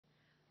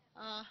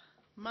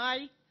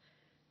My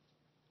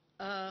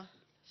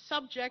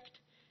subject,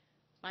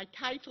 my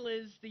title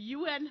is The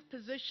UN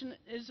Position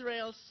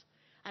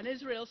on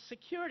Israel's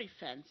Security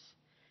Fence,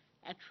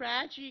 a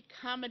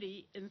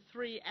Tragi-Comedy in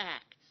 3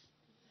 acts.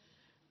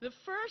 The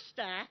first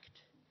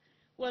act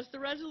was the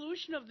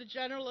resolution of the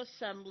General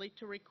Assembly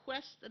to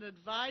request an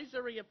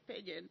advisory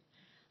opinion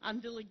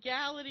on the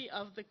legality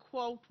of the,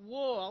 quote,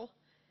 wall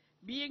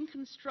being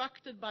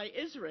constructed by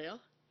Israel,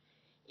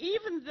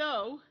 even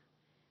though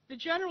the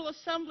General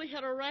Assembly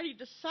had already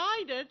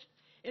decided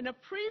in a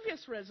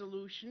previous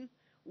resolution,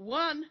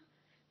 1,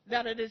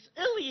 that it is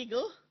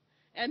illegal,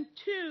 and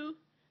 2,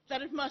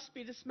 that it must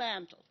be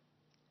dismantled.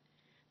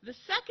 The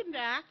second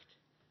act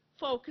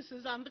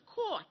focuses on the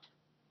court.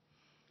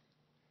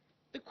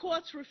 The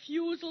court's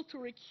refusal to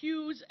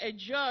recuse a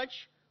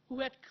judge who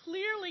had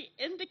clearly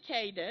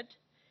indicated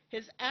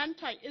his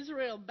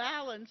anti-Israel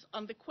balance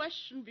on the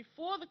question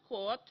before the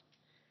court,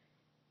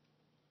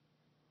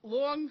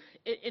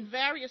 in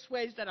various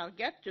ways that I'll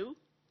get to,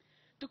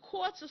 the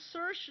court's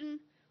assertion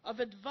of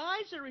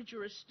advisory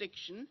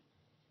jurisdiction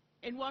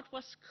in what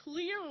was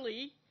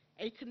clearly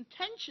a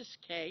contentious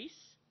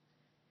case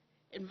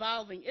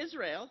involving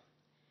Israel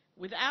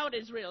without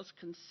Israel's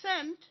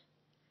consent,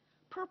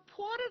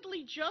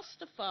 purportedly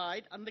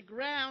justified on the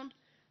ground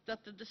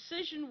that the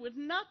decision would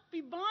not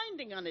be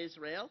binding on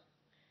Israel,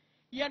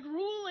 yet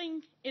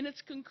ruling in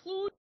its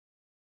conclusion,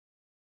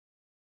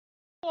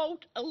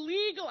 quote, a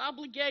legal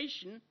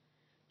obligation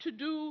to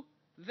do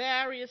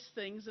various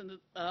things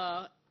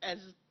as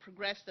it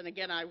progressed, and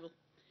again I will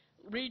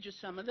read you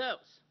some of those.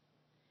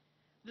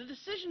 The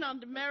decision on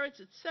the merits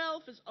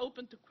itself is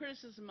open to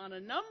criticism on a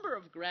number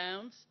of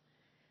grounds,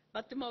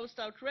 but the most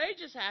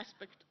outrageous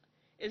aspect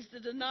is the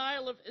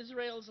denial of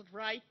Israel's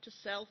right to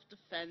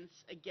self-defense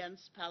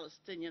against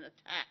Palestinian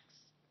attacks.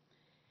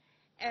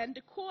 And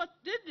the court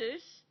did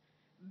this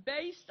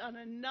based on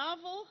a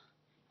novel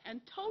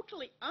and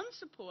totally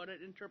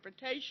unsupported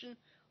interpretation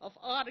of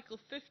Article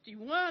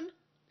 51,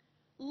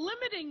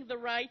 limiting the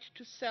right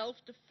to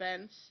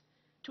self-defense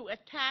to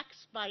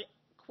attacks by,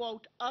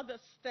 quote, other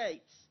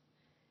states.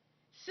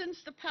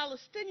 Since the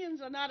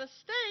Palestinians are not a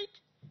state,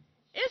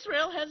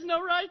 Israel has no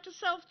right to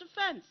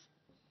self-defense.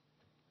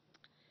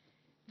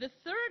 The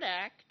third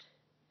act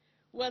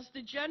was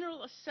the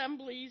General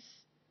Assembly's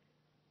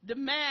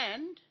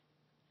demand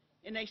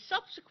in a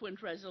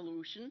subsequent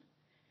resolution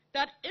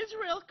that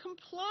Israel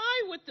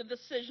comply with the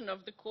decision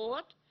of the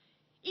court,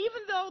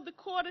 even though the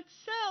court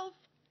itself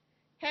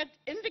had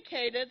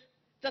indicated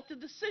that the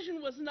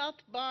decision was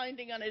not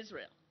binding on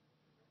Israel.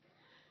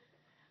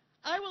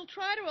 I will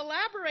try to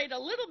elaborate a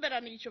little bit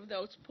on each of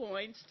those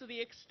points to the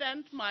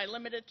extent my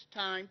limited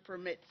time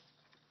permits.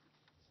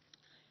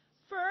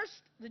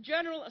 First, the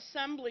General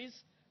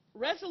Assembly's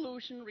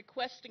resolution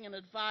requesting an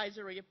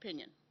advisory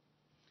opinion.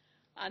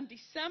 On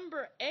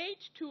December 8,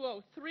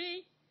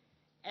 2003,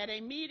 at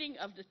a meeting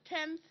of the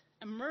 10th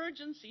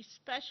Emergency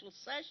Special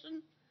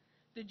Session,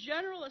 the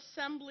General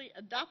Assembly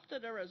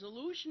adopted a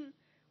resolution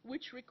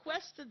which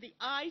requested the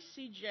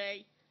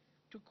ICJ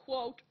to,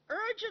 quote,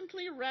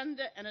 urgently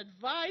render an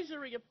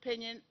advisory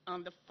opinion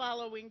on the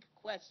following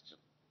question.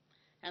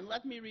 And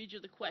let me read you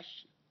the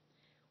question.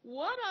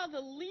 What are the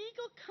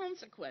legal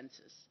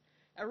consequences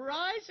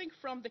arising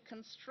from the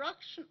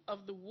construction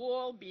of the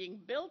wall being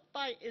built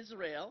by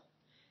Israel,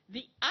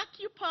 the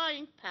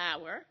occupying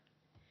power,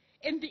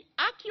 in the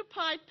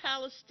occupied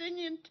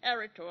Palestinian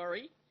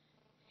territory,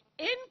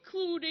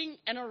 including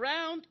and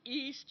around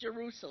East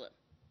Jerusalem?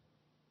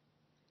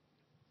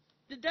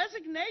 The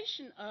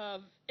designation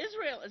of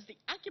Israel as the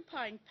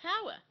occupying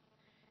power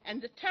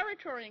and the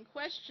territory in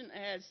question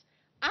as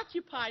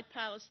occupied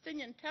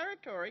Palestinian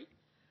territory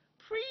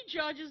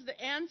prejudges the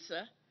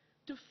answer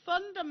to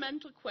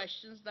fundamental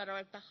questions that are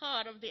at the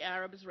heart of the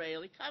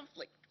Arab-Israeli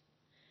conflict.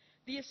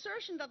 The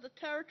assertion that the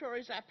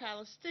territories are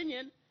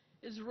Palestinian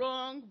is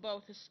wrong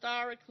both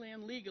historically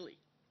and legally.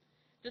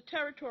 The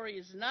territory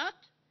is not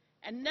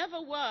and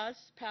never was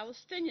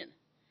Palestinian.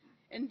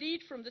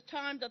 Indeed, from the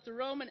time that the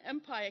Roman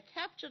Empire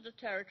captured the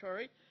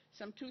territory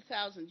some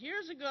 2,000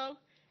 years ago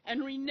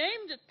and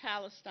renamed it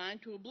Palestine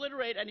to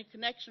obliterate any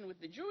connection with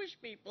the Jewish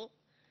people,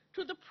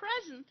 to the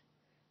present,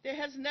 there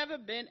has never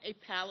been a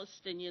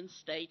Palestinian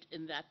state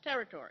in that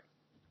territory.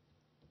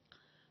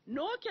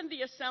 Nor can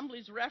the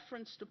Assembly's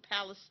reference to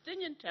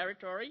Palestinian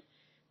territory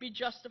be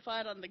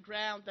justified on the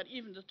ground that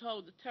even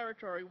though the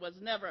territory was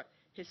never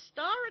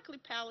historically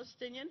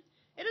Palestinian,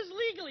 it is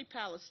legally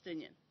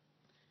Palestinian.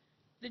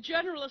 The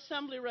General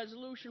Assembly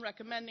resolution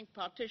recommending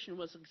partition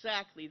was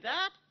exactly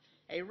that,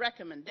 a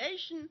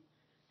recommendation.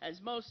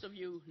 As most of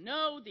you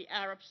know, the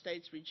Arab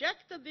states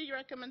rejected the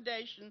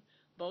recommendation,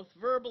 both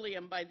verbally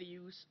and by the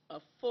use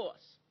of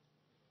force.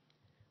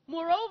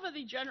 Moreover,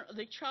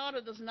 the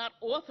Charter does not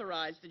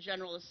authorize the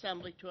General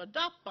Assembly to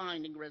adopt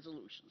binding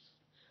resolutions.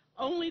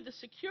 Only the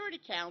Security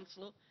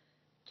Council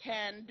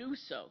can do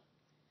so.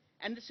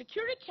 And the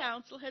Security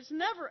Council has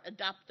never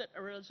adopted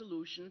a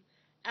resolution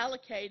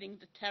allocating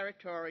the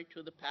territory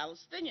to the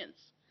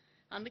Palestinians.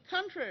 On the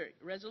contrary,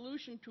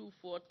 Resolution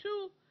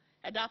 242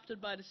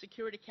 adopted by the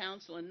Security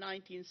Council in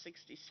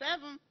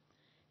 1967,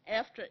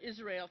 after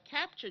Israel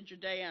captured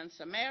Judea and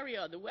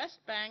Samaria, or the West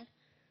Bank,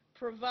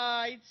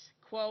 provides,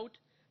 quote,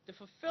 the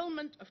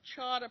fulfillment of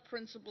charter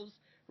principles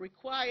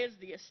requires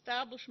the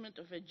establishment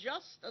of a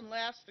just and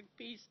lasting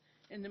peace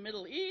in the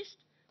Middle East,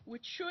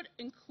 which should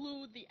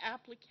include the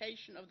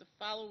application of the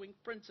following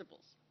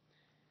principles: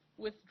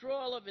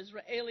 withdrawal of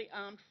Israeli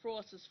armed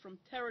forces from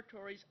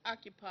territories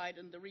occupied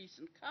in the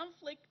recent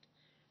conflict,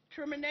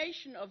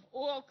 termination of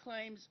all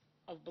claims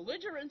of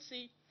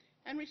belligerency,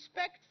 and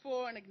respect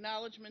for and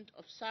acknowledgement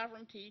of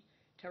sovereignty,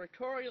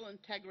 territorial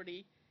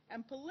integrity,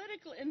 and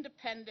political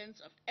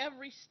independence of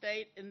every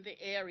state in the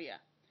area,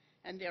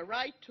 and their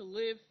right to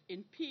live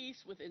in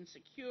peace within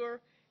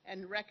secure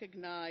and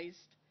recognized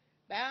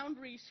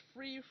boundaries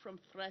free from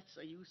threats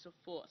or use of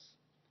force.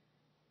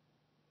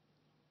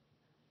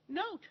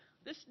 Note,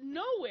 this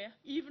nowhere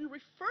even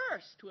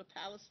refers to a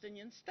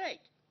Palestinian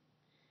state,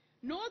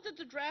 nor did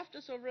the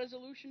drafters of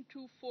Resolution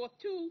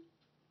 242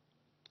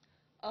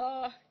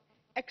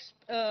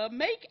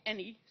 make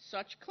any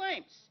such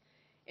claims.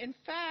 In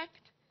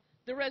fact,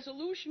 the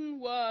resolution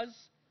was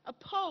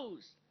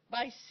opposed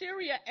by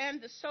Syria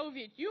and the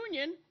Soviet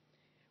Union,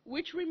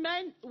 which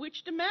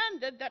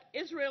demanded that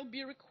Israel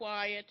be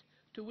required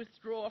to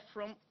withdraw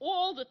from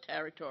all the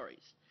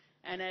territories.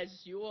 And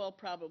as you all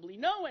probably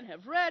know and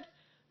have read,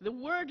 the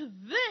word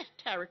 "the"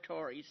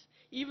 territories,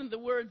 even the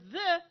word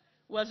 "the"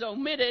 was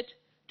omitted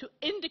to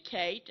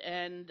indicate,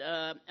 and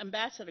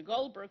Ambassador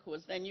Goldberg, who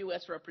was then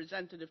U.S.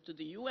 representative to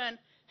the UN,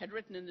 had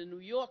written in the New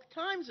York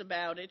Times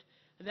about it,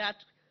 that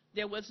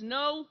there was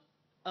no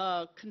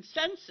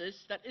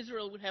consensus that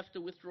Israel would have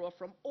to withdraw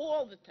from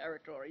all the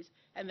territories,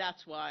 and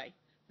that's why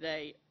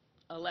they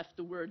left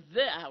the word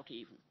 "the" out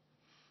even.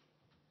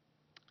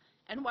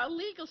 And while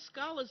legal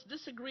scholars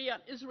disagree on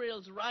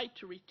Israel's right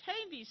to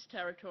retain these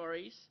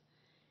territories,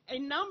 a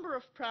number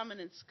of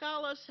prominent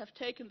scholars have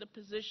taken the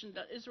position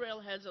that Israel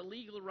has a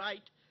legal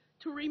right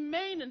to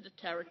remain in the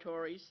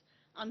territories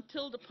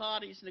until the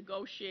parties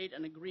negotiate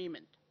an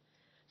agreement.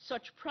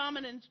 Such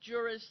prominent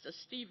jurists as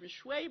Stephen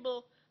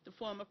Schwabel, the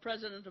former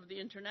president of the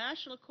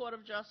International Court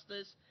of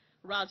Justice,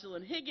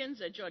 Rosalind Higgins,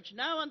 a judge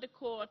now on the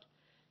court,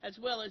 as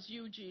well as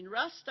Eugene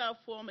Rastow,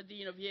 former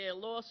dean of Yale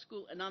Law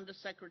School and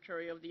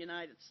Undersecretary of the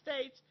United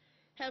States,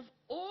 have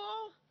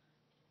all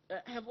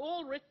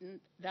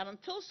written that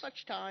until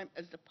such time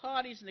as the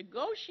parties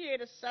negotiate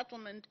a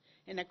settlement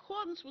in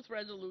accordance with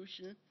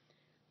Resolution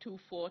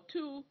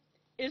 242,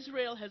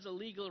 Israel has a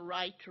legal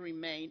right to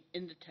remain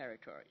in the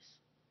territories.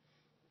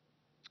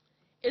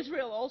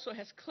 Israel also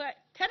has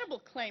tenable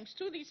claims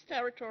to these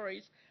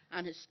territories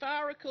on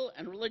historical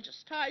and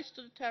religious ties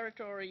to the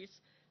territories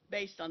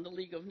based on the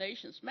League of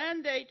Nations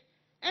mandate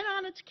and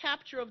on its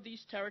capture of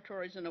these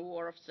territories in a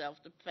war of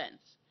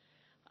self-defense.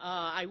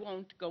 I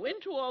won't go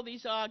into all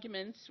these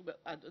arguments,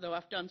 though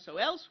I've done so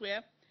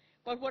elsewhere,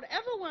 but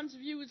whatever one's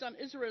views on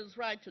Israel's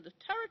right to the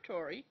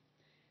territory,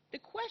 the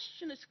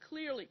question is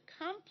clearly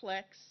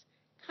complex,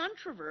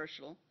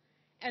 controversial,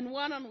 and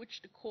one on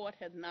which the court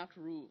had not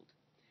ruled.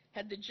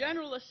 Had the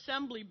General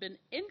Assembly been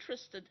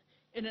interested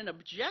in an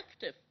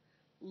objective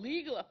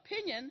legal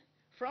opinion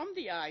from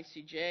the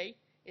ICJ,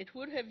 it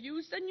would have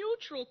used a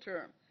neutral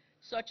term,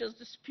 such as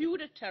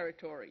disputed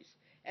territories,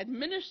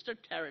 administered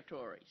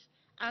territories,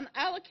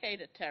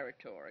 unallocated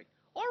territory,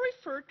 or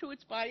referred to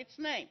it by its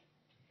name.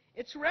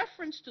 Its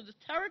reference to the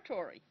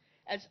territory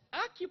as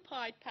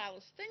occupied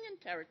Palestinian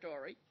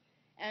territory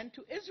and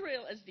to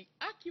Israel as the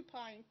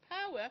occupying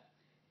power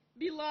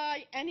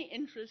belie any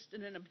interest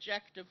in an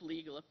objective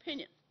legal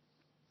opinion.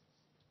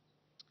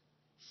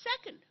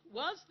 Second,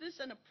 was this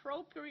an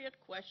appropriate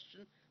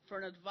question for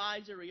an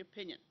advisory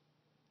opinion?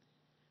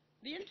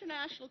 The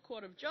International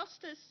Court of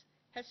Justice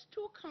has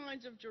two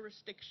kinds of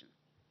jurisdiction: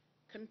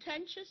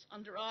 contentious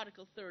under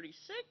Article 36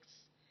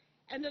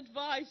 and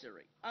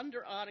advisory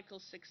under Article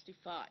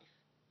 65.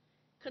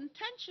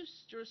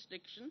 Contentious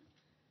jurisdiction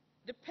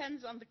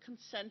depends on the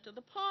consent of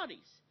the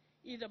parties,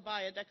 either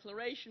by a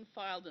declaration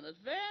filed in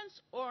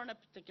advance or in a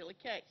particular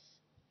case.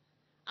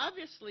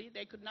 Obviously,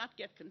 they could not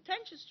get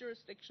contentious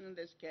jurisdiction in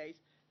this case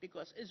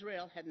because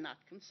Israel had not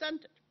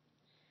consented.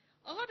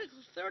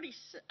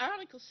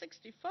 Article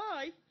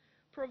 65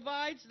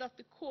 provides that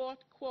the court,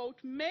 quote,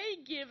 may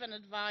give an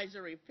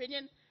advisory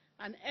opinion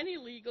on any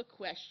legal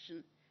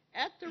question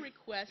at the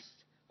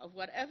request of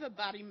whatever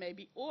body may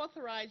be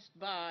authorized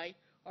by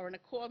or in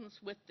accordance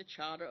with the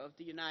Charter of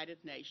the United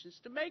Nations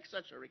to make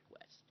such a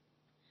request.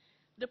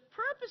 The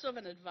purpose of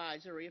an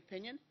advisory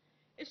opinion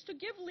is to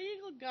give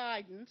legal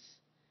guidance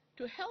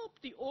to help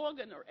the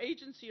organ or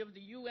agency of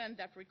the UN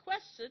that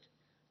requests it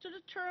to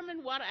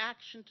determine what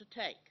action to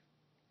take.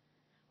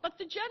 But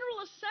the General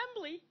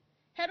Assembly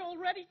had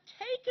already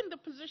taken the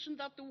position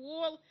that the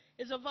wall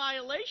is a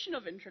violation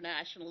of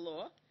international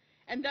law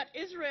and that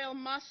Israel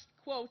must,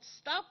 quote,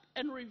 stop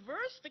and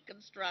reverse the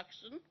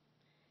construction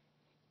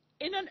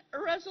in a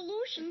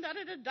resolution that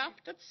it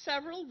adopted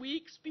several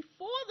weeks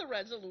before the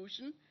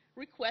resolution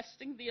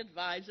requesting the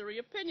advisory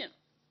opinion.